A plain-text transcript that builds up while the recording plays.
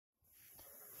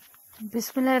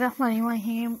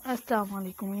Bismillahirrahmanirrahim.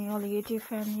 Assalamualaikum all YouTube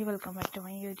family. Welcome back to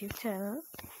my YouTube channel.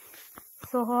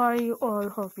 So how are you all?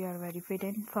 Hope you are very fit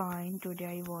and fine.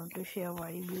 Today I want to share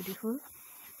very beautiful,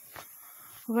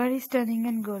 very stunning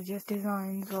and gorgeous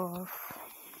designs of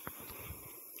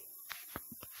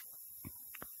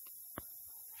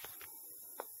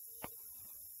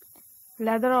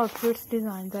leather outfits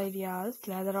designs ideas.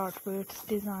 Leather outfits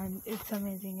design, it's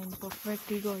amazing and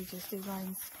perfectly gorgeous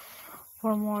designs.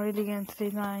 For more elegant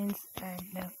designs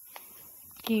and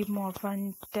keep more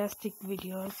fantastic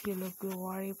videos, you look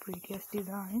very prettiest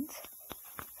designs.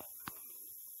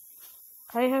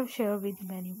 I have shared with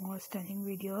many more stunning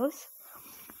videos.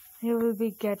 You will be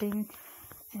getting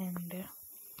and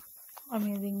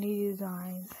amazingly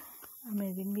designs,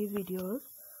 amazingly videos.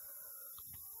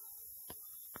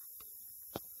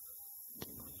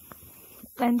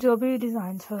 And जो भी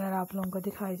designs वगैरह आप लोगों को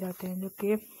दिखाए जाते हैं जो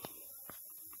कि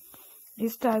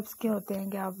इस टाइप्स के होते हैं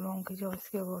कि आप लोगों की चॉइस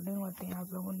के अकॉर्डिंग होते हैं,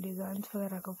 आप लोग उन डिज़ाइंस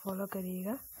वगैरह को फॉलो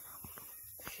करिएगा,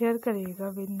 शेयर करिएगा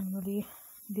with newly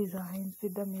design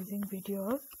with amazing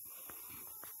videos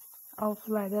of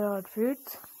leather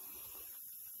outfits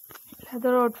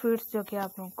जो कि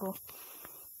आप लोगों को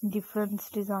डिफरेंट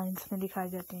डिज़ाइंस में दिखाए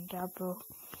जाते हैं कि आप लोग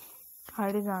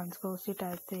हर डिज़ाइंस को उसी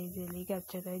टाइप से इजीली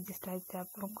कैप्चर करें जिस टाइप से आप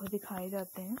लोगों को दिखाए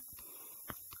जाते हैं।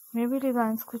 मे भी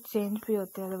डिज़ाइंस कुछ चेंज भी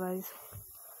होते हैं, अदरवाइज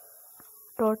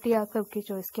टोटली आप सबकी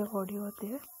चॉइस के अकॉर्डिंग होते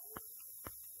हैं।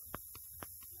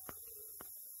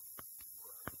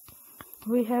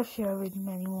 We have shared with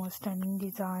many more stunning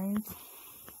designs,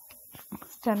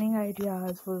 stunning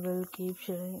ideas. We will keep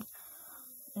sharing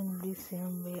in the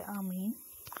same way,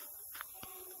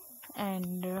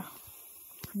 and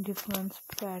different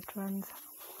patterns,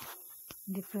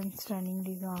 different stunning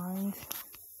designs,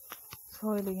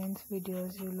 so elegant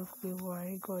videos. You look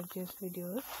very gorgeous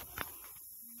videos.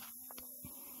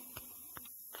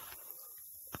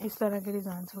 इस तरह के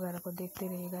designs वगैरह को देखते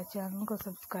रहिएगा। Channel को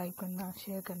subscribe करना,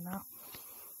 share करना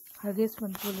हरगिज़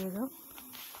मत भूलिएगा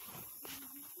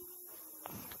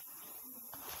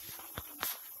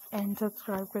एंड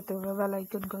सब्सक्राइब करते हुए बेल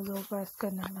आइकन को जरूर प्रेस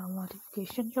करना है,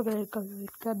 नोटिफिकेशन का बेल का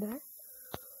विजिट करना है।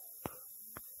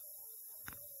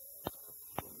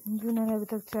 जिन्होंने अभी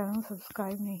तक चैनल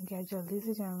सब्सक्राइब नहीं किया जल्दी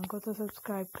से चैनल को तो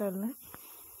सब्सक्राइब कर लें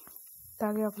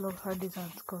ताकि आप लोग हर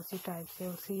डिज़ाइन को उसी टाइप से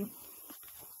उसी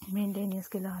मेंटेनेंस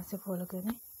के लिहाज से फॉलो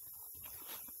करें।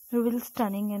 Reveal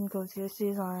stunning and gorgeous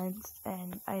designs,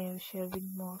 and I have shared with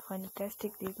more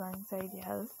fantastic designs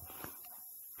ideas.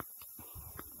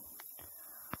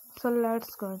 So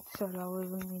let's go, inshallah. We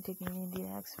will meet again in the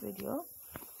next video.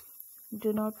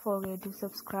 Do not forget to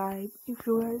subscribe if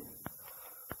you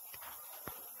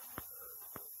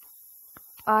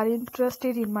are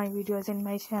interested in my videos in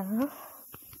my channel.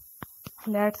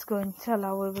 Let's go,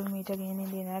 inshallah. We will meet again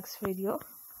in the next video.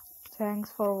 Thanks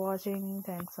for watching.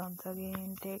 Thanks once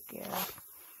again. Take care of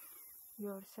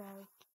yourself.